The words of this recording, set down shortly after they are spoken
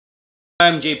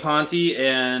I'm Jay Ponti,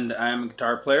 and I'm a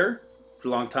guitar player for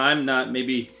a long time.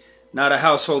 Maybe not a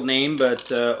household name,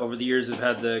 but over the years I've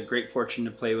had the great fortune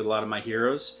to play with a lot of my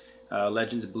heroes,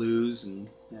 legends of blues and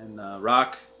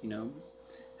rock. You know,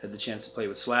 had the chance to play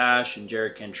with Slash and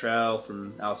Jerry Cantrell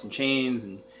from Alice in Chains,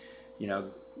 and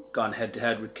gone head to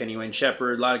head with Kenny Wayne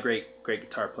Shepherd. A lot of great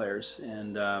guitar players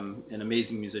and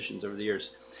amazing musicians over the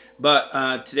years.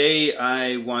 But today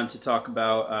I want to talk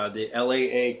about the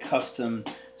LAA custom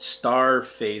Star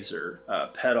Phaser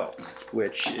pedal,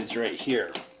 which is right here.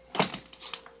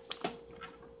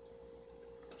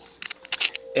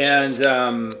 And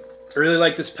I really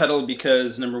like this pedal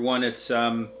because, number one, it's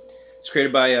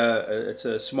created by it's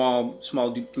a small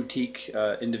boutique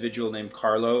individual named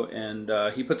Carlo, and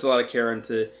he puts a lot of care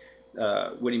into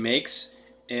what he makes.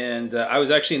 And I was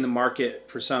actually in the market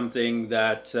for something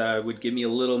that would give me a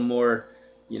little more,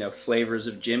 flavors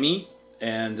of Jimmy.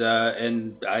 And I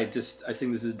think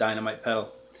this is a dynamite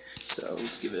pedal. So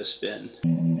let's give it a spin.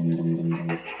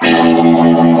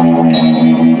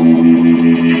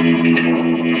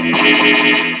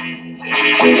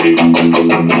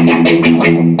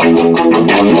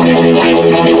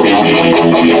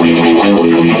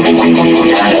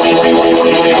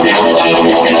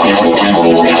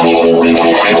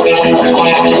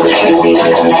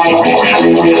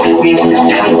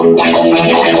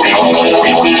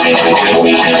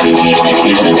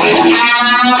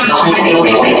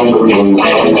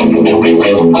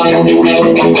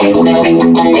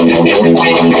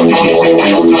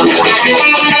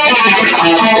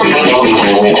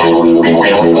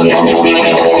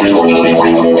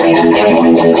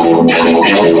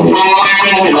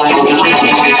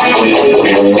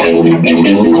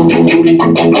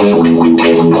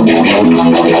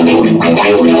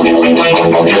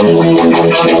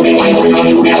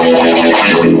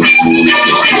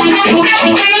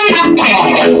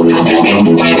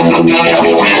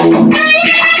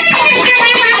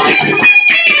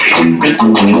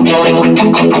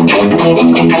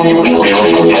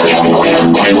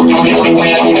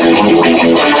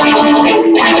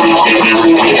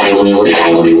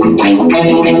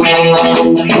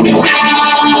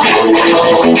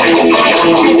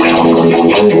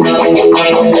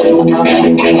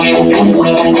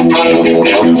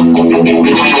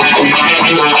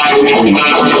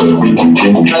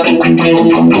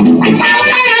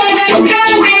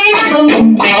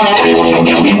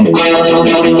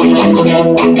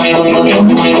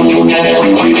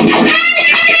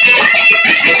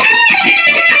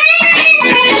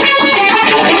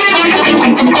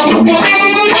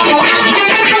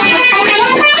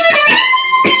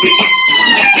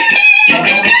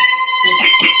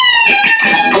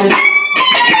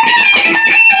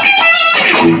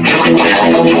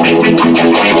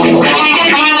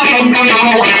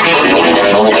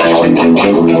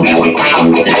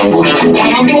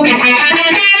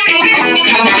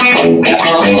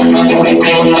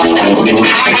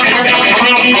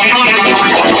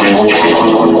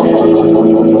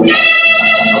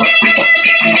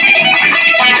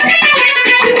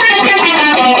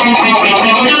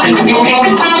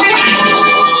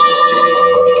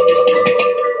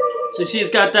 So see,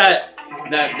 it's got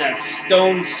that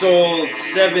stone soul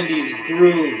 70s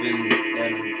groove,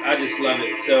 and I just love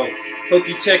it. So hope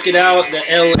you check it out, the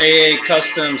LAA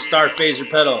custom Star Phaser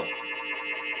pedal.